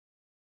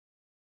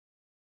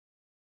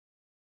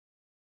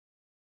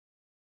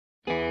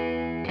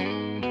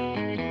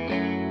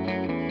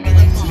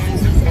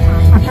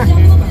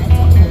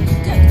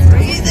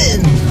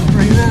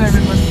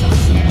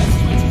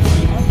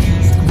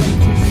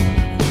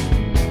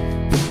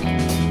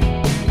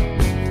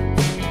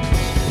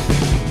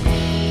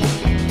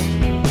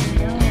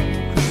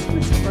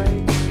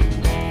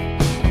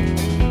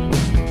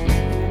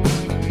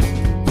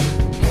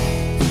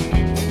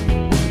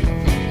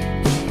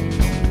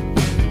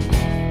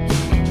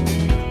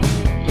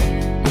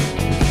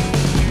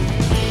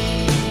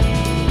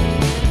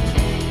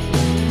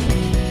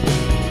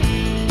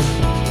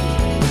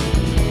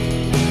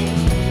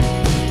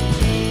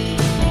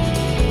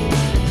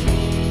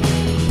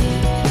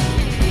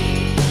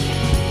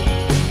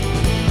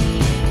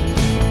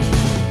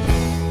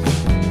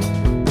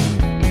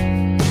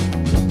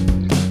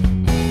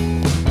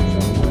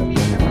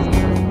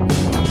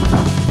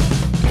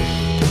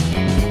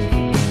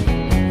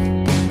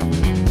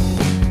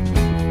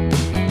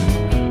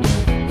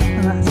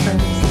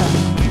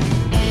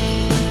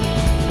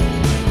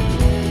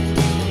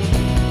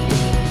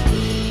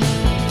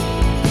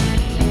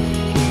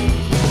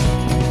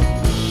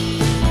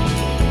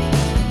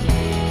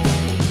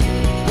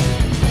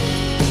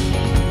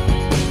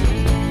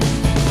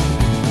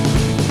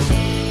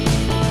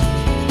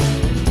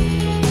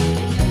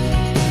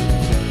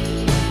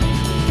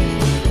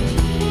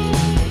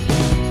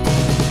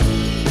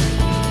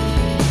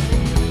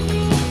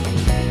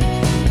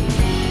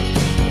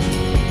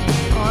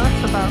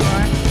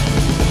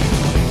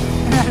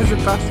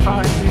There's a bus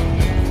behind you.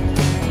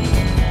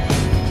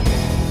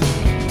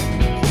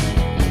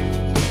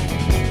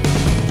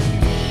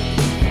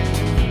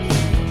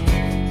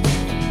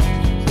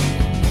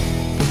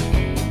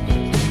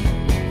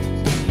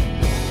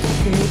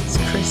 It's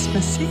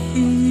Christmas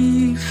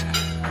Eve.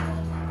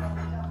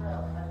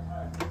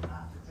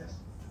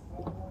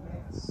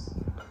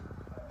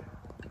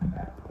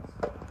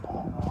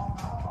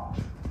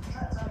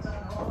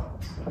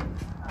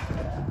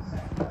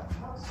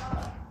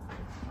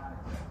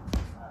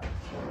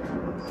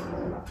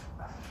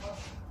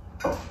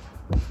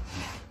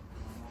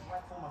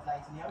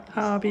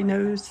 Harvey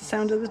knows the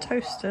sound of the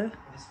toaster.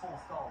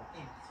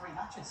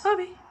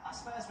 Harvey!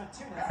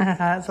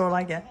 That's all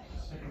I get.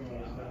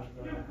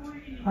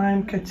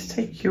 I'm going to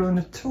take you on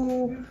a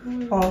tour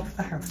of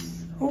the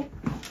house. Oh.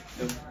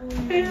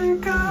 Here we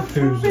go.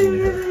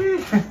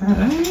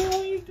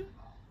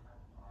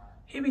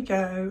 Here we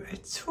go. A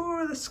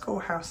tour of the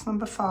schoolhouse,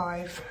 number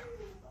 5.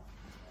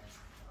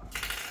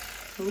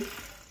 Oh.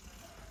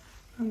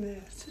 And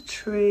there's a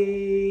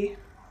tree.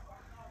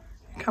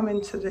 Come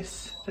into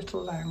this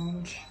little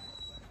lounge.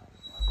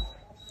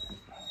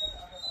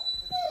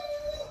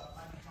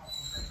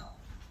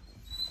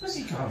 Where's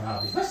he going,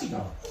 Harvey? Where's he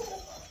going?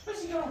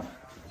 Where's he going?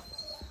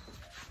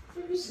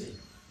 Where is he?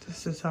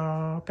 This is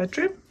our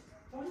bedroom.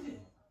 Find him.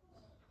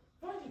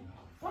 Find him.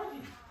 Find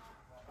him.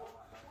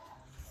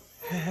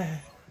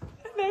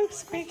 Hello,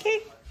 Squeaky.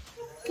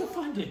 Go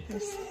find him.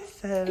 This is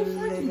the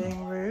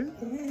living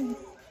room.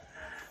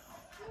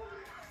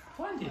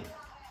 Find him.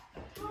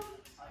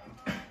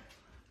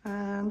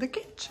 And the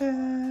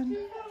kitchen.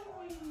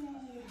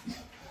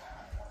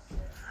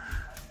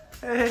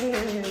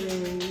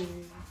 Hey.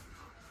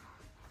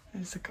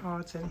 There's the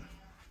garden.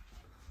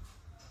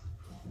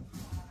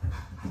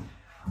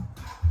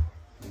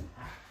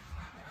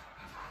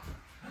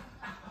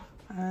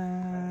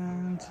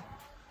 And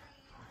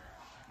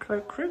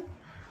cloakroom.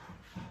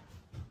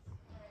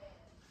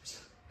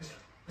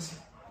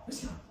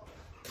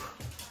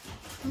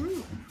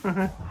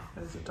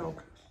 There's a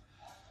dog.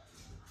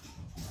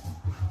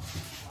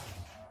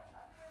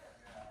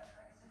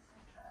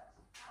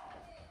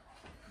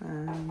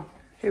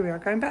 Here we are,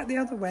 going back the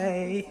other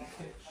way.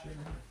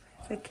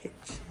 The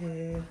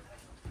kitchen.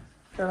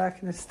 Feel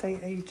like an estate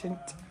agent.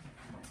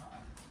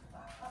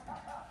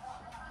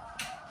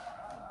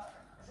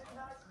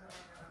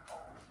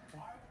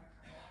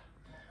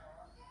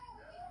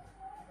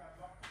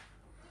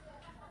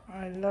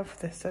 I love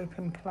this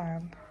open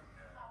plan.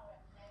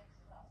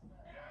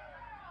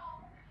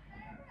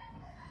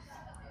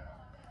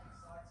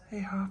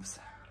 Hey, Hobbs.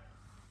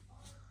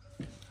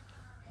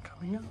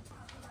 Coming up.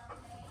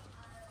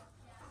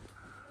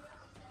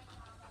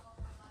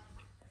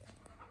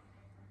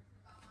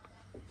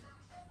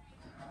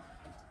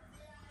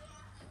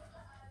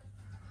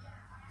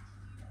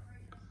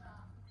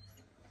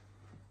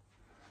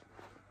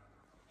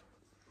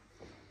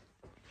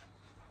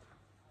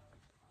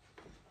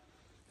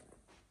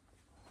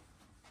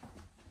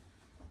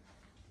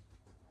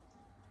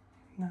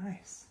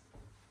 Nice.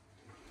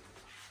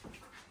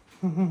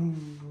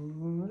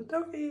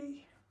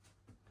 Doggy.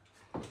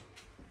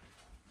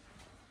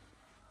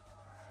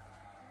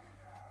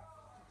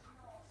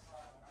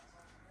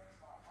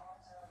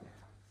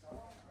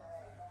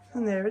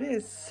 And there it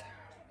is.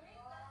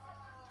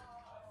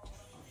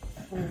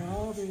 Where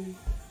are we?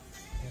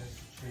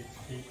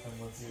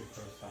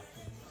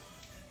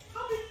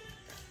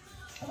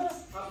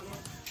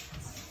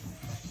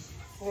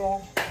 Yeah.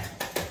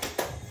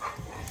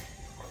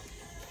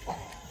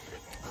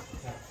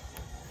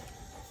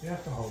 You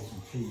have to hold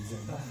some keys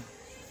in there.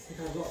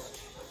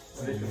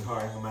 So you can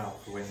hire them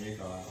out for when you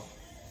go out.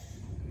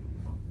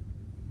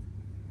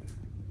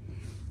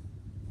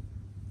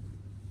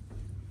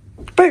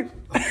 Boom!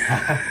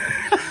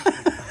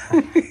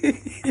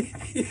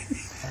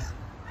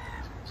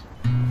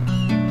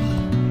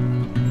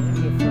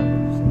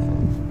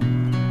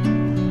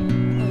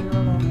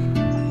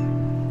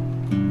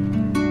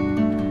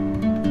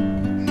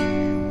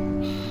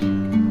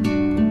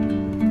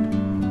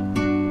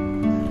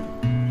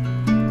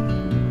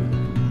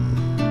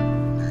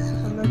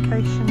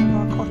 Location of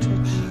our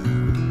cottage.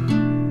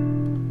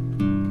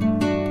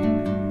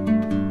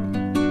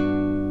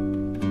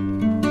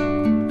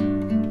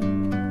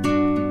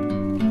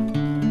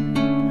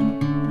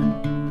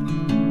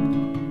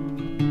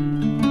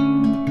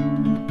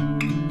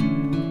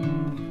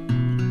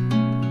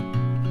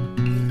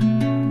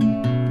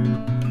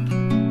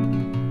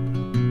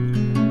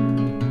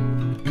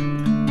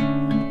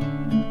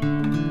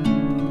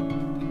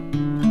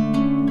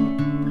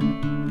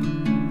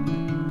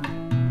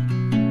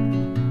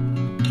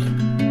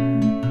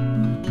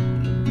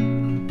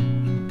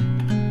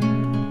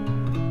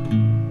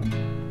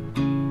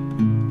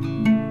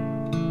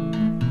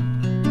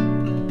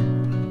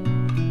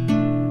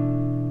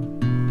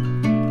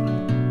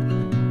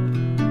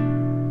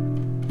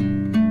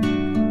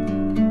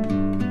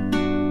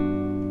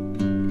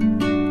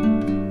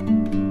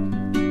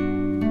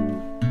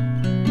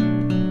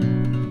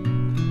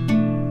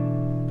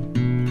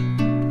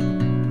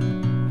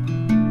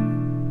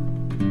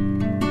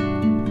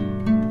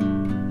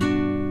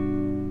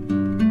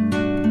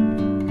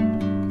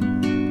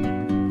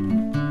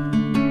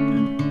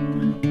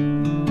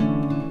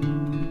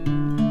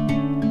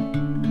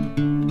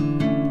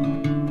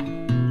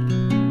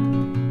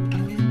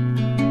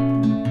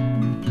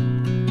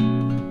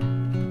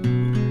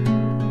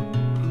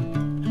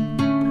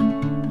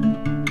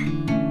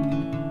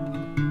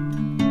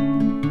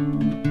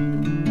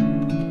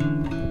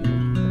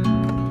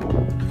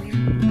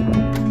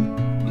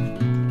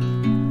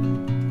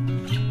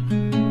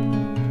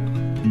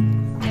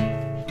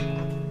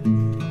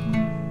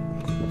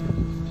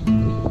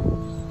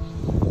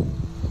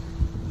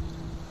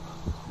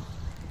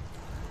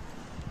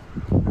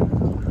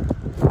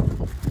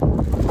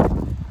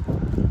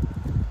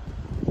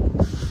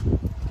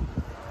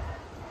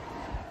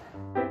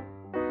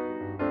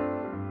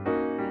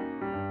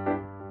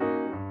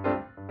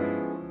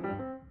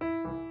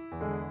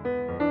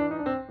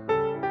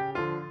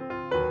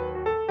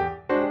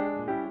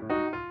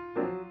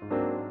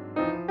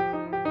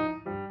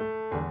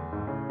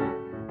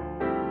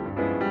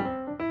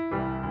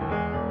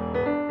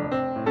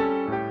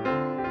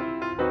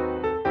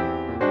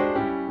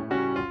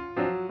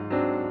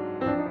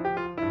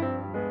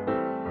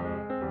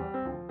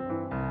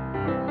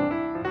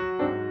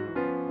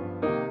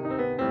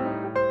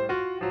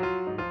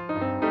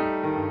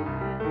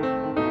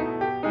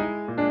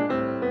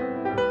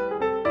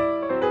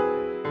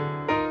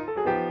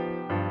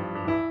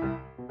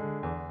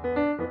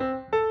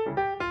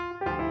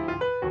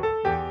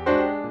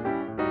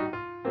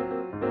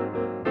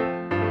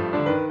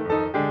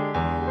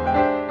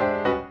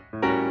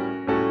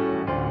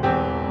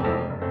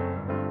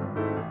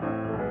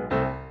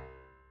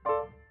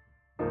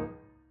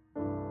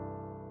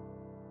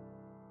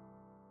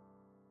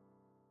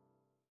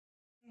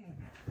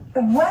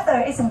 The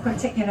weather isn't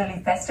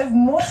particularly festive.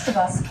 Most of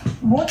us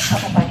won't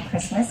have a white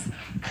Christmas.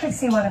 Could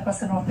see one across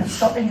the north of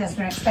Scotland as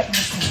we're expecting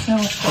some snow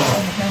in the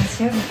hills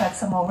here. We've had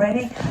some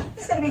already.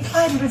 It's going to be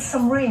cloudy with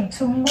some rain.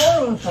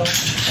 Tomorrow, though,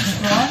 it'll be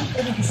grand,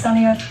 it'll be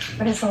sunnier,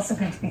 but it's also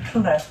going to be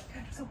cooler.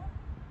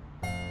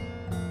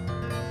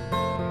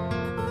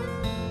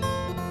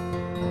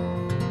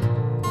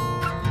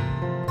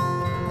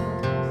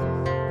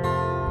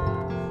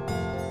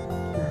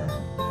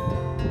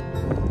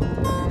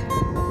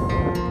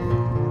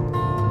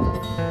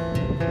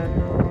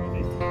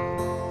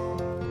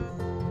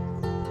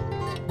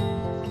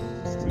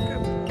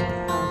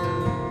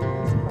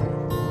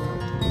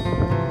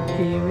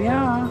 So here we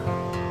are,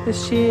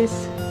 this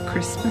year's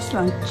Christmas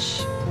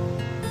lunch.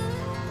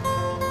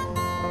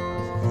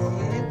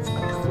 It's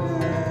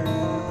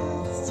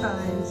Christmas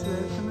time to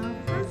open our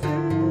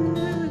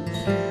presents.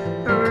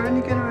 But we're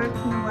only going to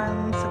open the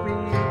ones that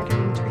we're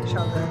giving to each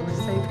other. We're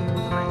saving the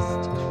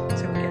rest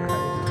till we get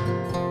home.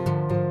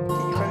 Get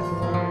you both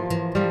along.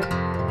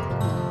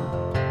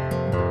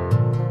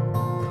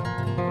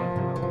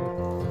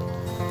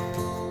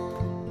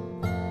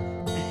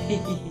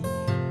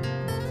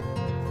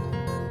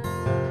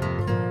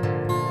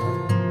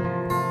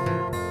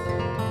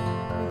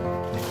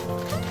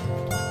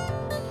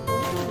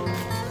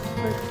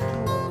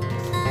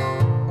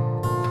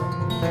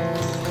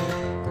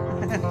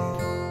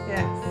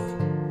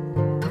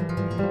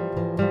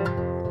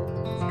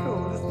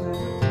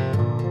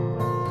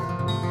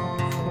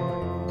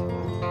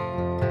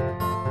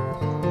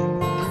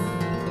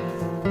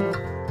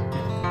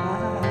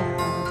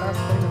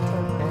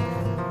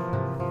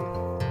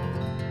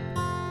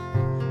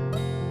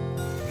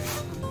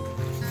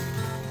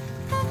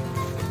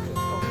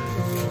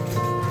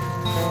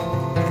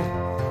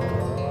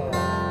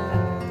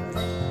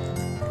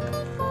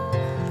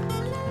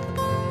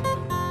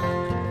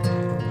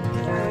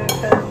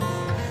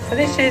 For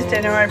this year's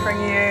dinner I bring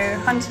you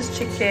hunter's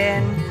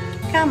chicken,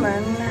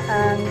 gammon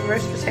and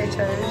roast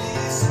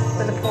potatoes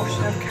with a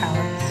portion of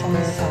carrots on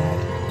the side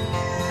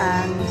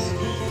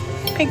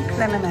and pink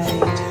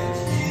lemonade.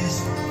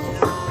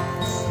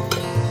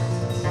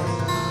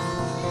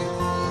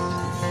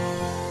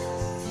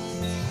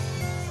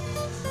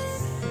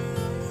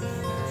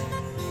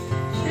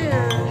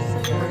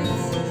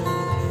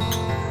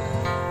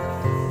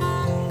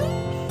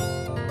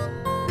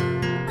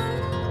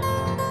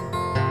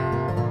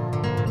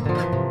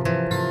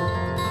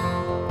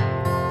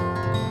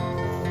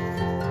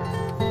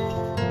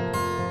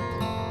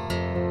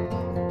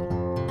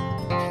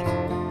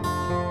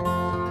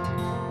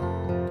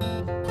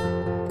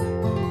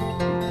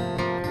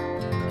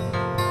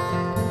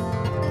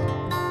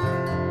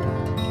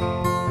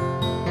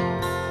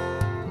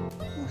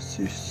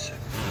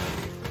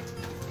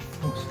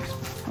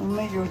 And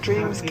may your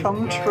dreams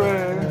come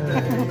true.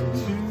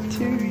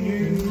 To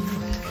you.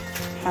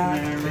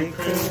 Happy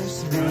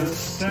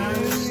Christmas to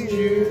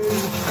you.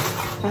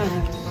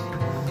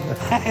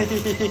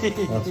 That's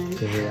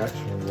the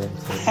reaction we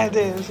wanted. It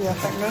is, yeah,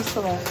 thank goodness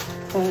for that.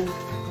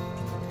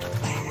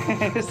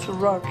 It's a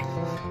rug.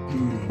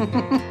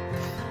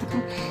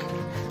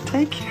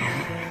 Take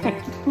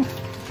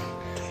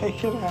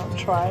it out,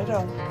 try it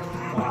on.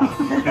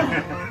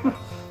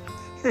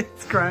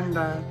 It's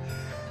Grandad.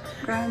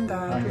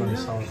 Grandad.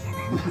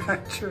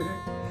 True.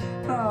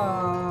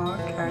 Oh,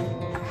 okay.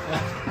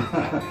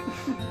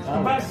 The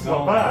back's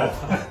not bad.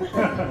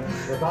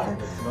 The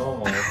back is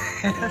normal.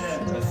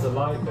 It's the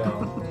light bill.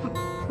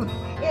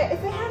 yeah, if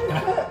they hadn't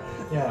put...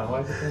 Yeah,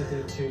 why did they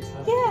do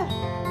 210? Yeah.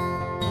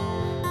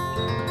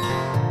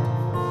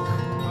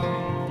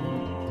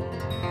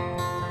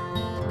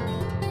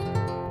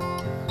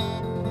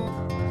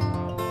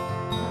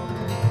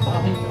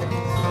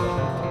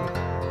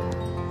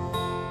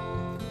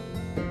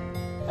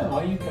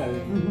 Why are you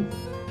going?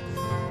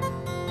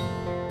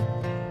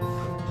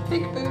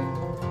 Big boo.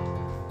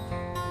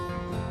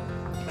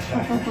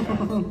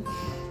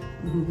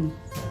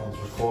 Someone's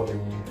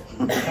recording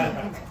you.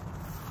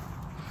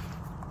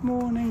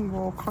 Morning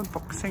walk on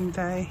Boxing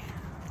Day.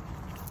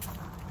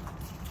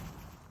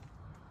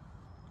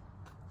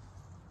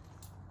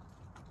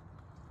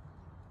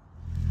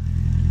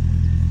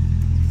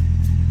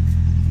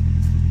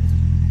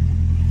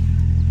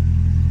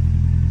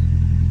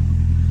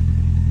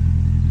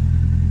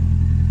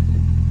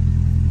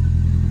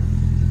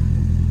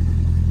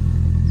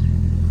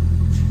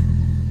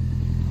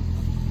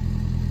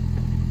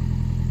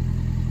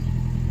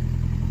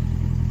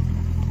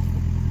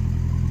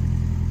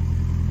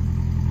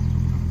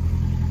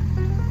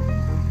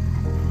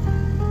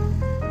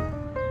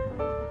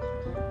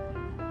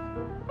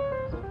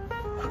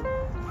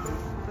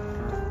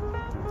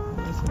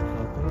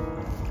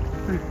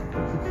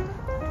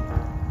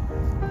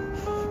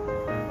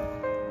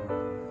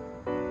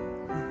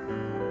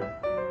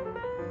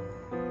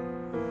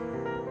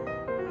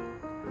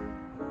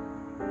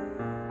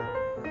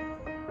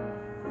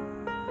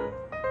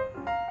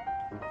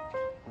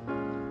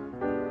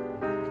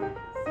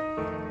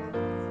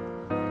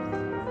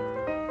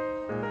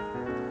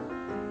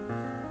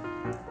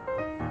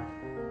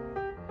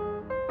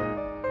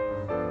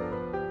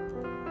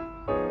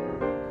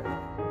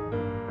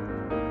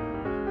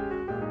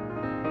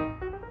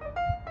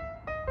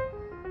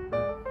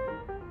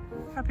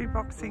 Happy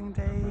Boxing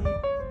Day.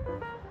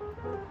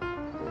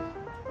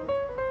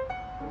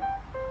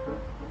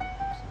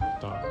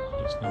 Dark,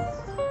 it's not.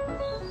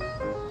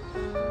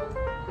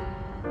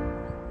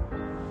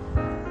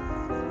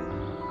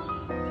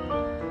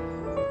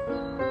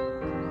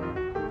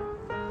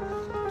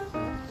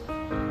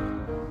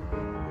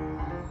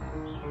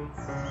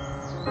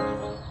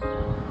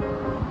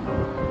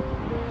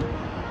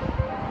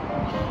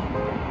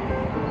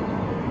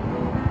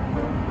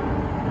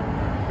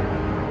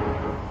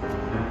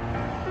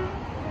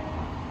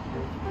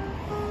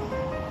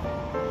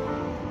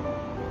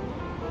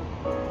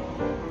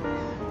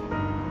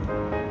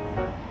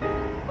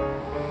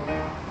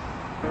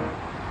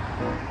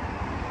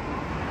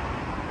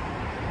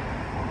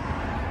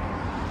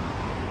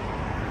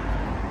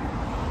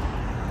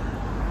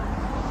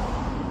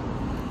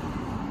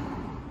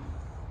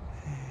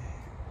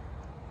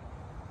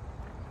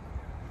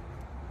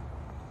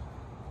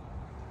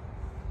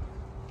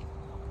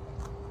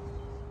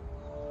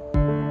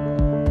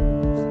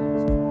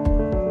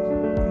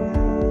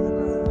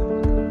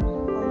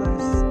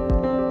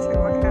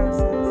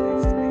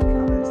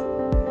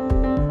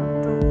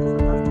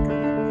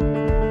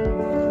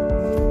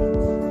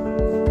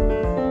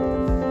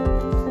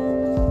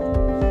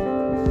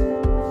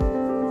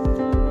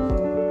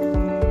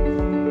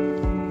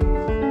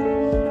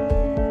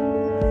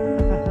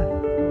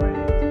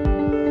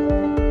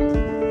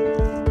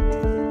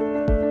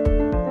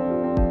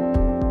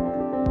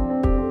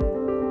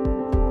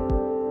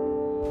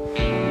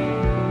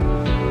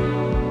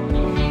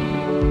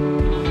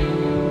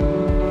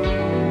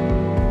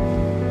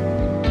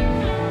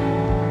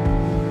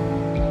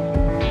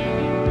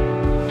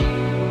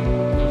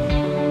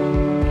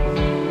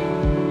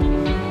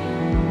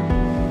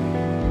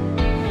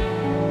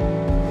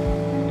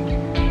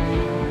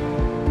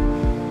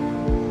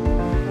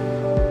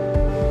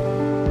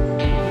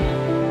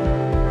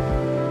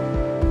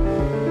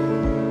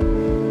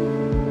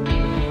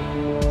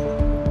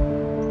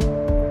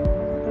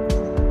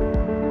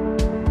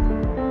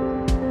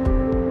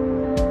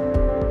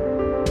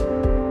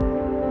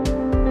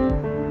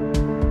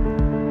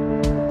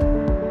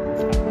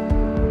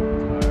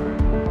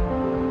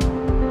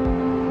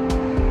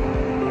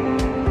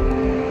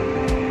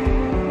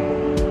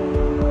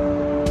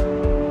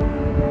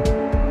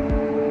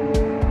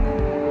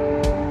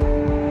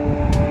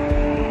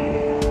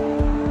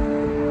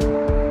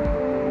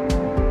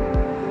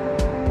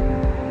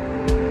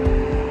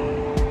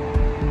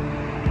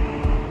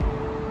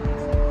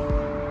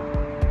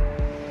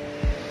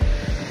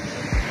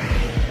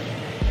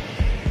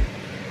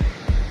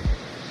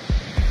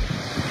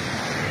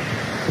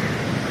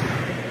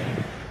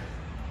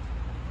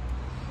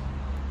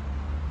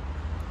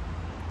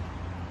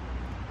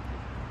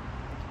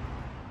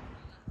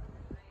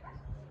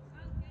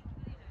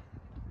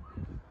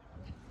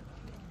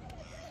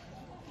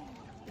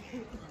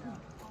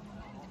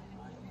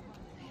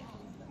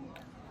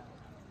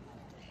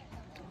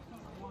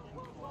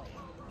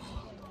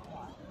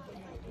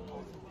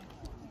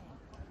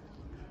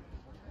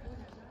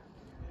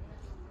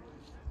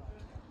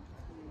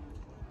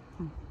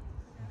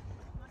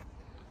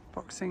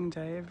 Boxing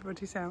Day,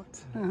 everybody's out.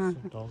 Lots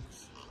of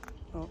dogs.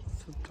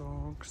 Lots of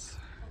dogs,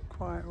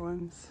 quiet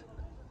ones.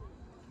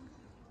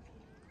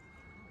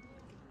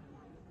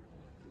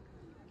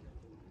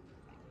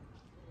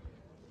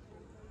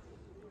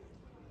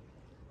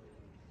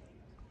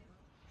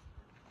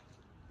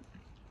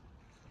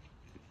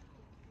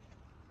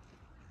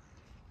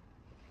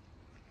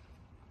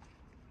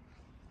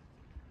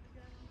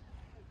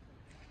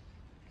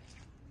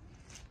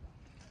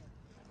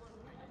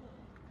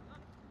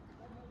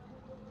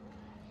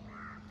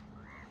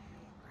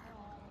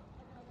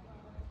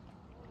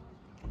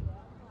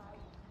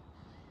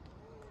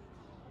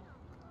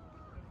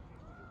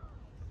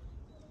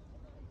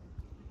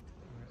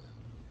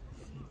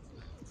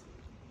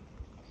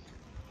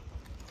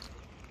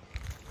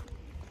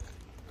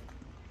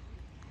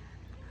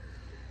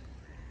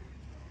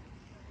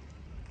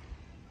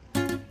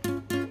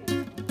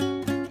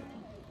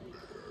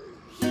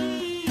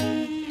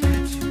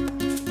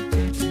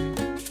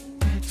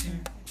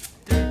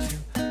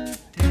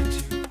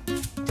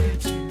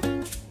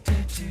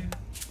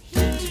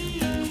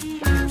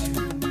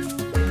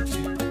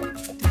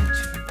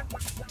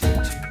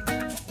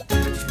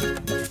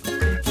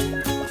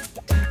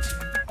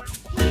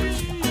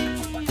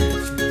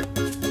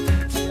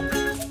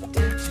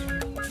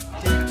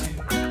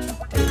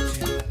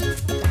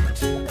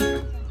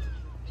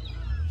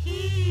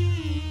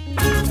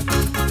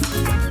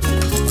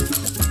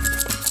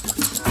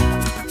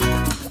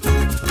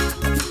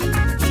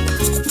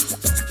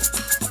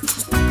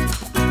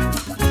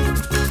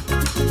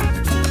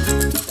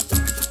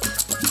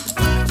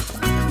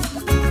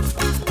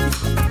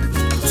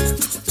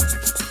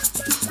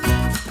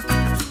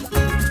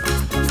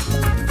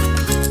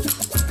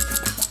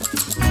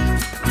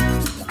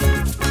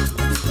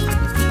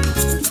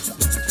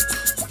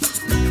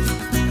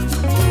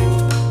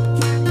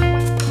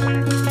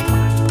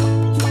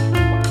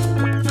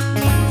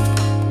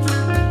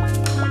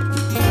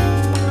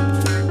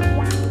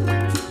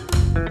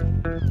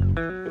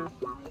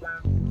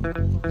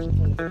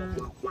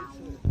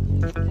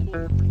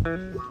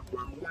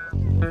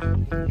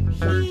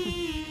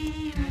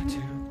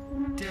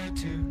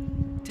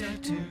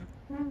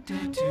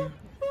 dead two,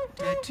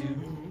 dead two,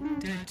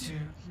 dead two,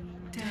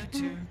 dead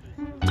two,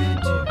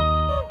 dead two,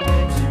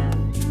 dead two.